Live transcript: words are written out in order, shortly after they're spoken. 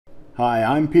Hi,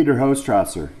 I'm Peter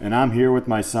Hostrasser, and I'm here with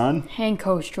my son, Hank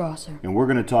Hostrasser. and we're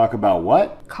going to talk about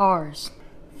what? Cars.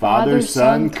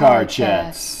 Father-Son Car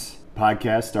Chats.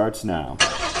 Podcast starts now.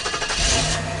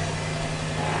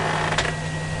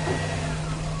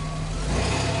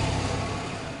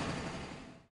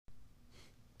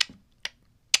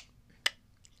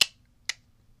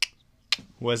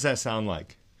 What does that sound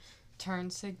like?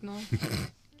 Turn signal?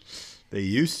 They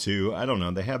used to. I don't know.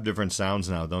 They have different sounds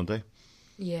now, don't they?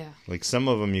 Yeah. Like some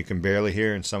of them you can barely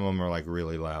hear and some of them are like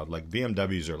really loud. Like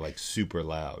BMWs are like super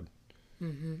loud.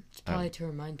 Mm-hmm. It's probably to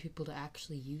remind people to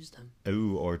actually use them.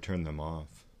 Ooh, or turn them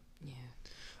off. Yeah.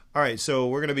 All right, so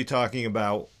we're going to be talking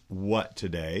about what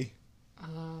today?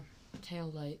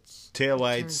 Taillights.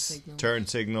 Taillights, turn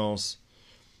signals.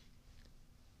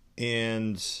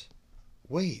 And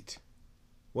wait,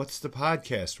 what's the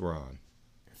podcast we're on?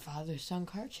 Father-Son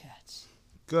Car Chats.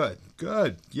 Good.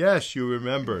 Yes, you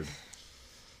remembered.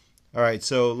 All right,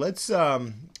 so let's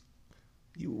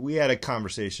we had a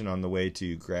conversation on the way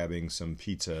to grabbing some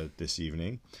pizza this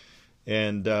evening.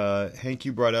 And Hank,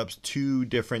 you brought up two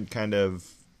different kind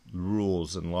of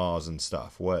rules and laws and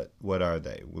stuff. What are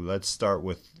they? Well, let's start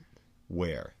with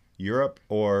where? Europe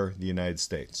or the United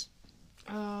States?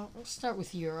 Let's start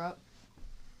with Europe.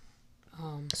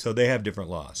 So they have different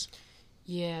laws.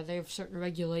 Yeah, they have certain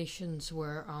regulations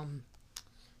where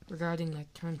regarding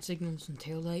like turn signals and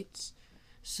taillights.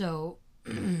 So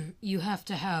you have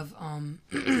to have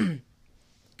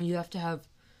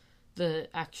the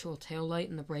actual tail light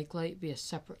and the brake light be a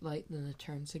separate light than the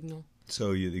turn signal.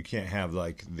 So you can't have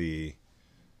like the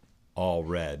all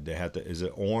red. They have to. Is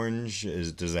it orange?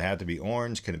 Does it have to be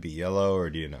orange? Can it be yellow, or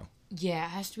do you know? Yeah, it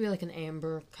has to be like an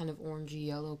amber kind of orangey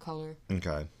yellow color.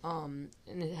 Okay. And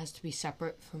it has to be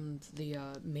separate from the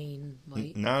main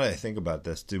light. Now that I think about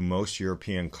this, do most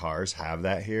European cars have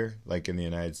that here, like in the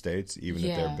United States, even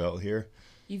if they're built here?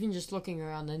 Even just looking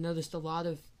around, I noticed a lot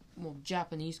of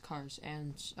Japanese cars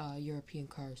and European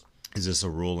cars. Is this a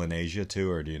rule in Asia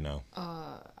too, or do you know?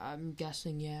 I'm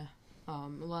guessing, yeah. A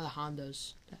lot of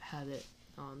Hondas that had it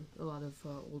on a lot of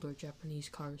older Japanese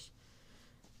cars.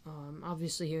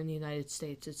 Obviously, here in the United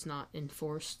States, it's not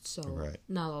enforced, so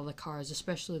not all the cars,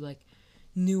 especially like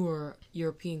newer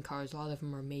European cars, a lot of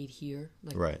them are made here.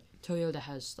 Like Toyota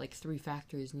has like 3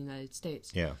 factories in the United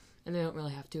States. Yeah. And they don't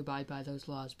really have to abide by those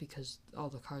laws because all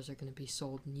the cars are going to be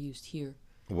sold and used here.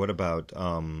 What about,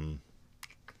 that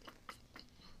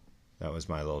was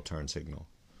my little turn signal.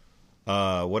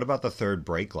 What about the third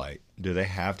brake light? Do they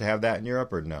have to have that in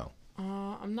Europe or no?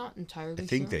 I'm not entirely sure. I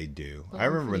think they do. I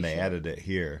remember when they added it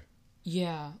here.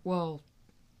 Yeah, well,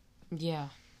 yeah.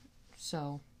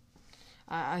 So,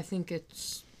 I think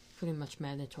it's pretty much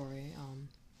mandatory.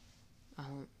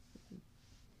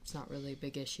 It's not really a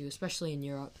big issue, especially in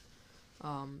Europe.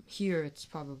 Here, it's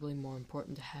probably more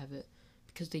important to have it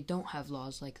because they don't have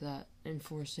laws like that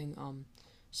enforcing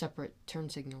separate turn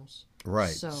signals.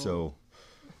 Right. So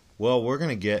well, we're going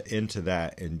to get into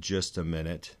that in just a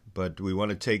minute, but we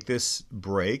want to take this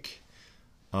break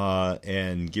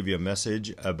and give you a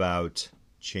message about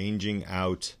changing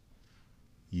out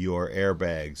your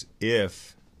airbags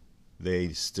if they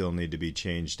still need to be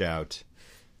changed out,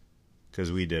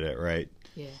 because we did it, right?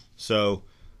 Yeah. So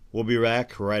we'll be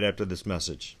back right after this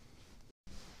message.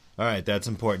 All right, that's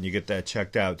important. You get that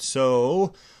checked out.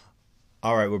 So,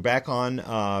 all right, we're back on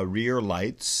rear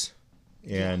lights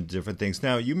and different things.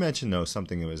 Now, you mentioned, though,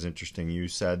 something that was interesting. You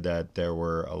said that there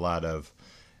were a lot of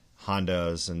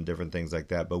Hondas and different things like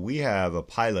that, but we have a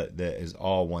Pilot that is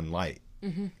all one light,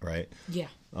 right? Yeah.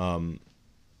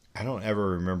 I don't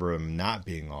ever remember them not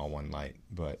being all one light,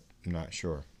 but I'm not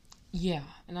sure. Yeah,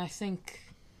 and I think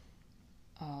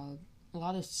a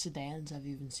lot of sedans I've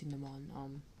even seen them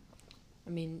on.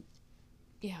 I mean,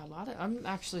 yeah, a lot of. I'm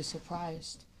actually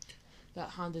surprised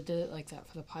that Honda did it like that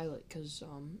for the Pilot, because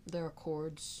their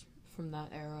Accords from that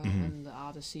era and the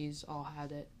Odysseys all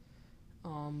had it.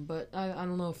 But I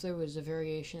don't know if there was a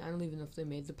variation. I don't even know if they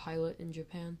made the Pilot in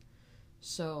Japan.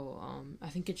 So I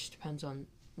think it just depends on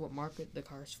what market the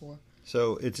car's for.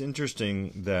 So it's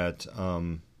interesting that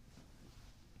I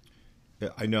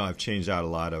know I've changed out a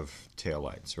lot of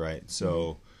taillights, right?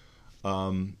 So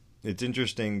it's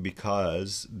interesting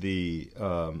because the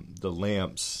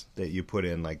lamps that you put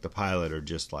in, like the Pilot, are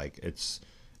just like it's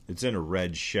in a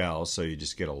red shell, so you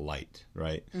just get a light,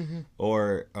 right?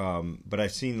 Or but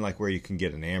I've seen like where you can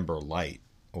get an amber light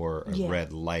or a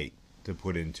red light to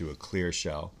put into a clear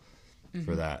shell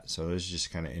for that. So there's just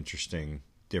kind of interesting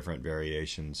different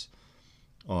variations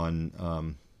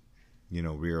on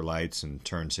rear lights and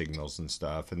turn signals and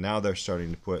stuff. And now they're starting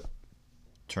to put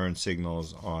turn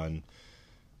signals on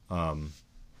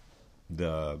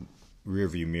the rear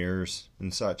view mirrors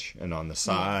and such, and on the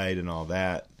side and all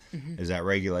that. Is that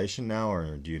regulation now,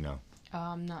 or do you know?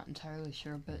 I'm not entirely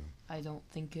sure, but I don't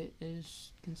think it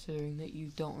is, considering that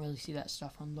you don't really see that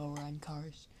stuff on lower end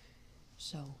cars.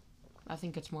 So, I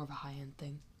think it's more of a high end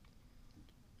thing.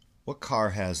 What car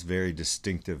has very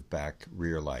distinctive back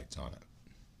rear lights on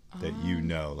it that you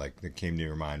know, like that came to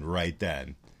your mind right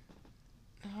then?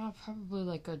 Probably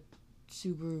like a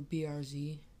Subaru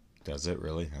BRZ. Does it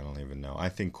really? I don't even know. I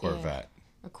think Corvette.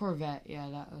 Yeah, a Corvette,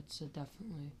 yeah, that's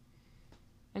definitely.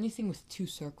 Anything with two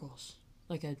circles,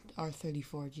 like a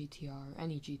R34 GTR,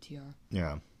 any GTR.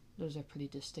 Yeah. Those are pretty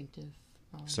distinctive.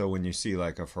 So when you see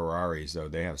like a Ferraris, though,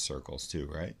 they have circles too,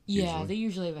 right? Yeah, they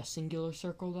usually have a singular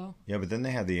circle, though. Yeah, but then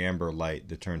they have the amber light,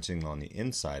 the turn signal on the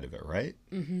inside of it, right?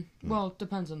 Well, it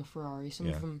depends on the Ferrari. Some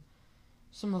Yeah.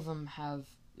 of them have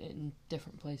it in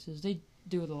different places. They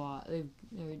do it a lot. It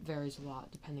varies a lot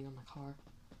depending on the car.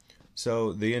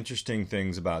 So the interesting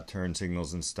things about turn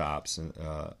signals and stops, and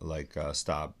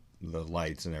stop the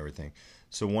lights and everything.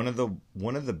 So one of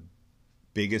the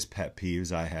biggest pet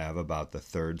peeves I have about the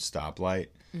third stoplight,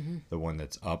 the one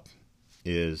that's up,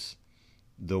 is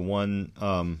the one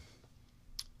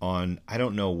on, I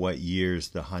don't know what years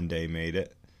the Hyundai made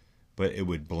it, but it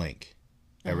would blink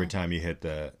every time you hit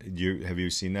have you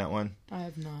seen that one? I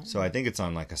have not. So I think it's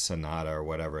on like a Sonata or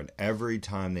whatever, and every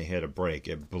time they hit a brake,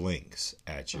 it blinks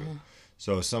at you.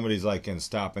 So if somebody's like in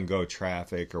stop and go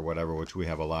traffic or whatever, which we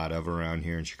have a lot of around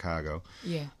here in Chicago.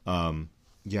 Yeah.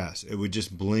 Yes, it would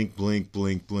just blink, blink,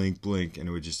 blink, blink, blink, and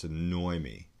it would just annoy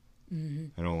me.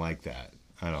 I don't like that.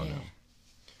 I don't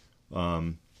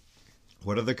know.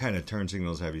 What other kind of turn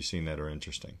signals have you seen that are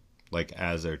interesting? Like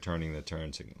as they're turning the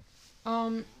turn signal?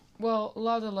 Well, a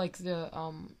lot of like the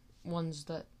ones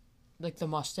that, like the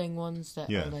Mustang ones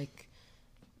that are like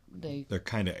they're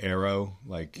kind of arrow,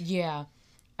 like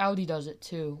Audi does it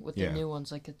too with the new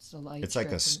ones. Like it's a light. It's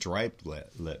like a striped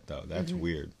lit though. That's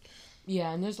weird.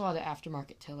 Yeah, and there's a lot of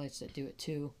aftermarket taillights that do it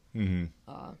too.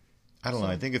 I don't know.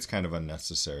 I think it's kind of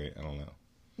unnecessary. I don't know.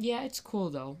 Yeah, it's cool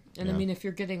though. And I mean, if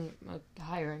you're getting a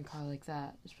higher end car like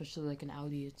that, especially like an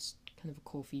Audi, it's kind of a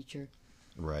cool feature.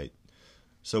 Right.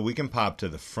 So we can pop to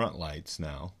the front lights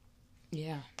now.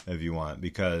 Yeah. If you want,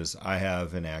 because I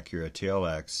have an Acura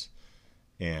TLX,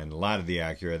 and a lot of the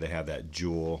Acura, they have that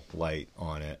jewel light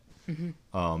on it.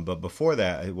 But before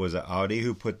that, it was Audi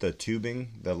who put the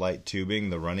light tubing,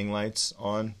 the running lights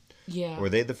on. Yeah. Were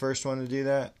they the first one to do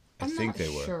that? I think they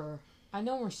were. Sure. I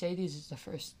know Mercedes is the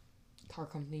first car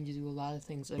company to do a lot of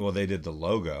things. Like, well, they did the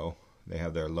logo. They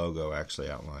have their logo actually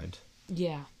outlined.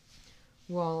 Yeah.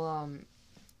 Well,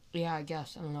 yeah, I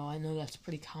guess. I don't know. I know that's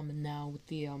pretty common now with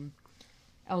the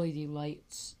LED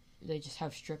lights. They just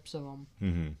have strips of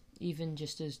them. Even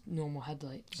just as normal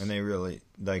headlights. And they really,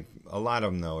 like, a lot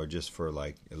of them, though, are just for,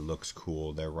 like, it looks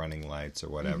cool. They're running lights or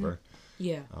whatever.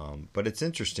 Yeah. But it's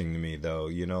interesting to me, though,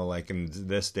 you know, like in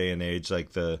this day and age, like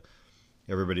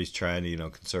everybody's trying to, you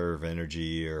know, conserve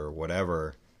energy or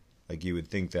whatever. Like, you would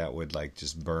think that would, like,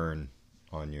 just burn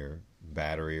on your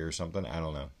battery or something. I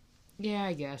don't know. Yeah,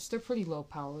 I guess. They're pretty low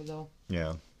power, though.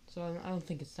 Yeah. So I don't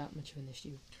think it's that much of an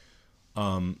issue.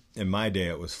 In my day,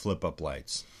 it was flip-up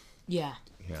lights. Yeah,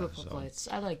 flip-up lights.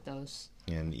 I like those.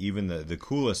 And even the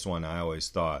coolest one I always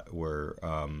thought were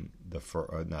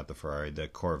not the Ferrari, the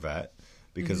Corvette,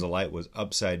 because the light was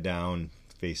upside down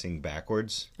facing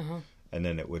backwards, and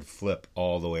then it would flip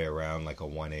all the way around like a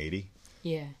 180.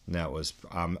 Yeah. And that was,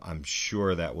 I'm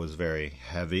sure that was very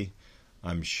heavy.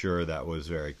 I'm sure that was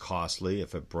very costly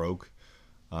if it broke.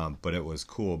 But it was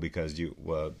cool because you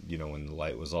know, when the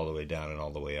light was all the way down and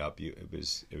all the way up, it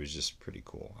was just pretty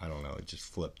cool. I don't know, it just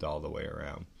flipped all the way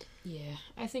around. Yeah,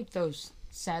 I think those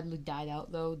sadly died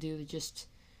out though due to just,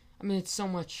 I mean, it's so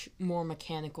much more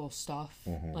mechanical stuff.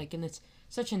 Like, and it's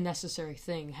such a necessary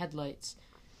thing. Headlights,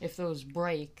 if those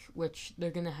break, which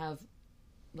they're gonna have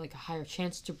like a higher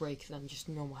chance to break than just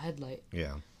a normal headlight.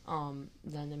 Yeah.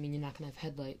 Then I mean, you're not gonna have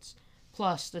headlights.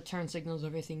 Plus, the turn signals,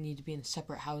 everything need to be in a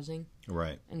separate housing.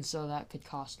 Right. And so that could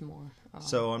cost more.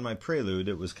 So on my Prelude,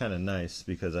 it was kind of nice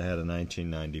because I had a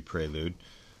 1990 Prelude.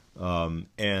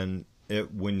 And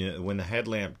when the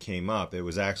headlamp came up, it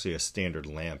was actually a standard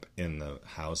lamp in the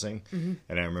housing. And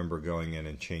I remember going in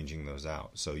and changing those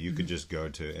out. So you could just go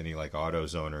to any like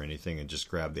AutoZone or anything and just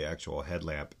grab the actual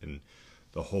headlamp and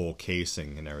the whole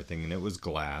casing and everything. And it was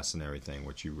glass and everything,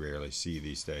 which you rarely see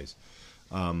these days.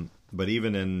 But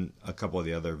even in a couple of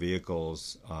the other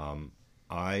vehicles,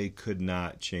 I could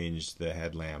not change the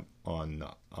headlamp on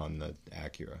the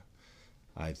Acura.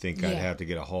 I think I'd have to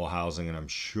get a whole housing, and I'm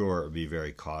sure it would be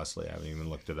very costly. I haven't even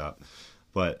looked it up.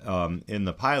 But in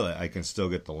the Pilot, I can still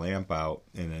get the lamp out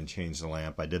and then change the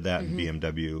lamp. I did that in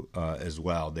BMW as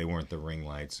well. They weren't the ring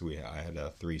lights. I had a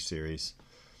 3 Series.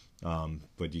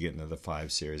 But you get into the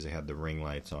 5 Series, they had the ring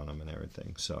lights on them and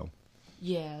everything. So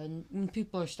Yeah, and when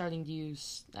people are starting to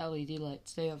use LED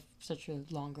lights, they have such a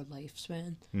longer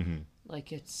lifespan.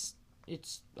 Like, it's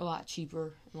a lot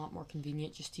cheaper, a lot more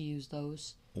convenient just to use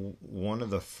those. one of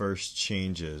the first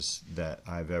changes that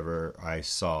I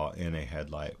saw in a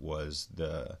headlight was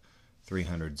the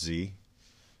 300Z,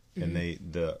 and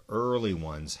the early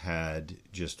ones had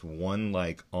just one,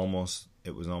 like,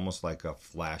 it was almost like a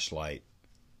flashlight,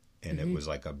 and it was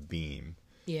like a beam.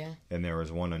 Yeah. And there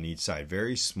was one on each side,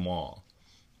 very small.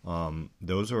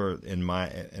 Those were in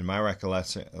my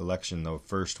recollection the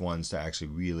first ones to actually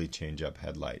really change up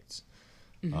headlights.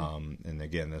 And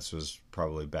again, this was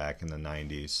probably back in the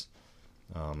 90s,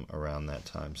 around that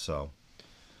time. So,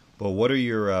 but what are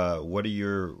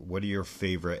your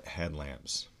favorite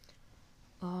headlamps?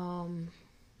 Oh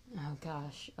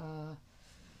gosh,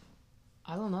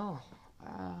 I don't know.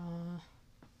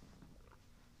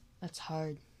 That's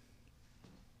hard.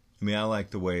 I mean, I like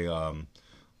the way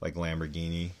like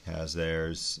Lamborghini has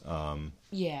theirs.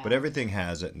 Yeah. But everything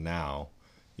has it now,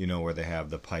 where they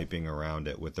have the piping around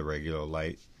it with the regular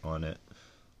light on it.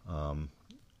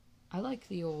 I like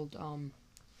the old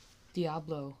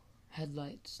Diablo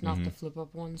headlights, not the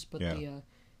flip-up ones, but the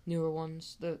newer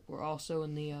ones that were also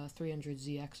in the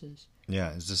 300ZXs.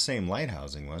 Yeah, it's the same light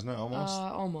housing, wasn't it, almost?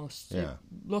 Almost. Yeah. It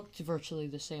looked virtually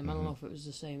the same. I don't know if it was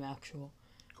the same actual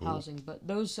housing, but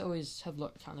those always have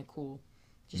looked kind of cool.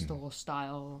 Just the whole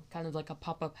style, kind of like a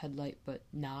pop-up headlight, but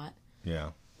not.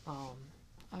 Yeah.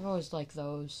 I've always liked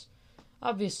those.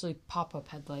 Obviously, pop-up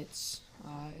headlights.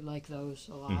 I like those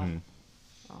a lot.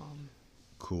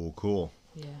 Cool.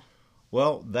 Yeah.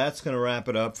 Well, that's going to wrap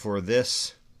it up for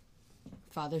this.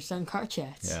 Father-son car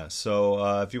chats. Yeah,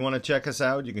 so if you want to check us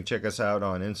out, you can check us out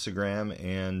on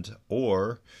Instagram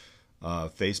or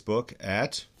Facebook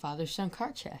at Father-son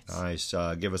car chats. Nice.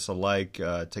 Give us a like.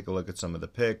 Take a look at some of the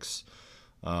pics.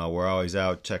 We're always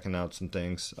out checking out some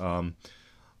things.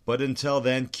 But until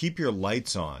then, keep your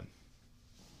lights on,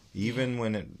 even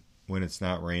when it's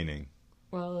not raining.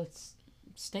 Well, it's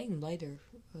staying later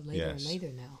and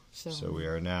later now. So we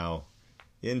are now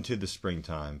into the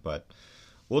springtime. But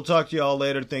we'll talk to you all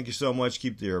later. Thank you so much.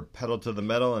 Keep your pedal to the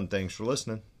metal, and thanks for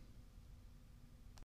listening.